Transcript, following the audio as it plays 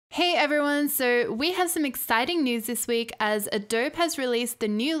Hey everyone, so we have some exciting news this week as Adobe has released the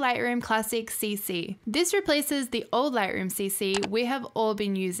new Lightroom Classic CC. This replaces the old Lightroom CC we have all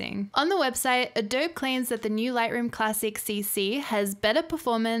been using. On the website, Adobe claims that the new Lightroom Classic CC has better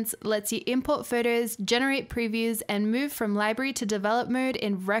performance, lets you import photos, generate previews, and move from library to develop mode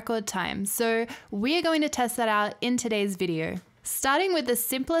in record time. So we are going to test that out in today's video. Starting with the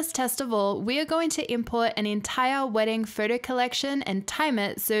simplest test of all, we are going to import an entire wedding photo collection and time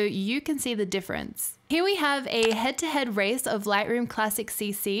it so you can see the difference. Here we have a head-to-head race of Lightroom Classic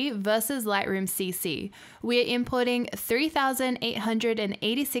CC versus Lightroom CC. We are importing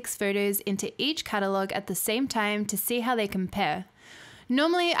 3,886 photos into each catalog at the same time to see how they compare.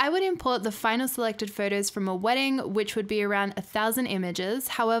 Normally, I would import the final selected photos from a wedding, which would be around 1,000 images.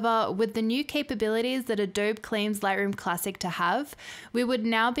 However, with the new capabilities that Adobe claims Lightroom Classic to have, we would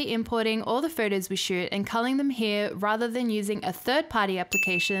now be importing all the photos we shoot and culling them here rather than using a third-party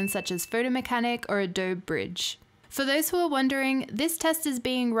application such as Photo Mechanic or Adobe Bridge. For those who are wondering, this test is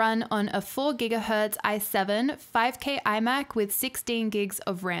being run on a 4 GHz i7 5K iMac with 16 gigs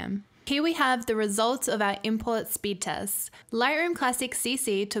of RAM. Here we have the results of our import speed tests. Lightroom Classic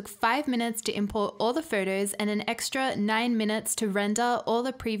CC took 5 minutes to import all the photos and an extra 9 minutes to render all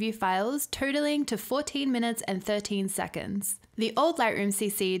the preview files, totaling to 14 minutes and 13 seconds. The old Lightroom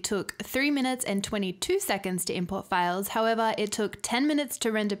CC took 3 minutes and 22 seconds to import files. However, it took 10 minutes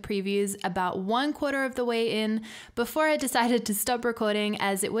to render previews about 1/4 of the way in before I decided to stop recording,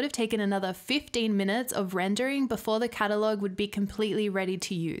 as it would have taken another 15 minutes of rendering before the catalog would be completely ready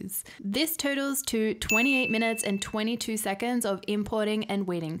to use. This totals to 28 minutes and 22 seconds of importing and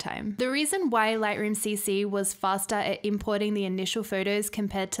waiting time. The reason why Lightroom CC was faster at importing the initial photos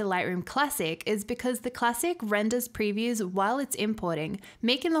compared to Lightroom Classic is because the Classic renders previews while it's importing,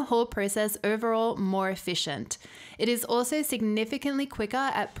 making the whole process overall more efficient. It is also significantly quicker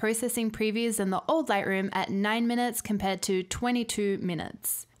at processing previews than the old Lightroom at 9 minutes compared to 22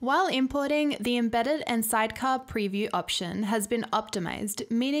 minutes. While importing, the embedded and sidecar preview option has been optimized,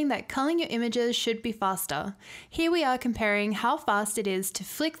 meaning that culling your images should be faster. Here we are comparing how fast it is to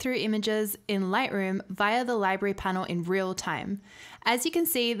flick through images in Lightroom via the library panel in real time. As you can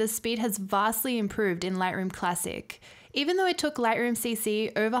see, the speed has vastly improved in Lightroom Classic. Even though it took Lightroom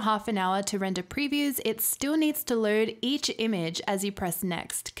CC over half an hour to render previews, it still needs to load each image as you press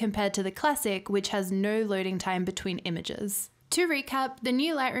next, compared to the Classic, which has no loading time between images. To recap, the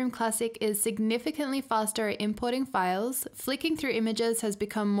new Lightroom Classic is significantly faster at importing files, flicking through images has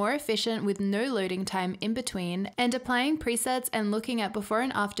become more efficient with no loading time in between, and applying presets and looking at before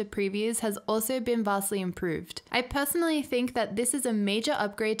and after previews has also been vastly improved. I personally think that this is a major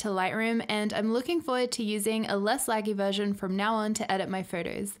upgrade to Lightroom, and I'm looking forward to using a less laggy version from now on to edit my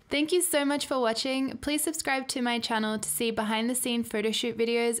photos. Thank you so much for watching. Please subscribe to my channel to see behind the scene photoshoot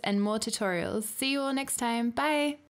videos and more tutorials. See you all next time. Bye!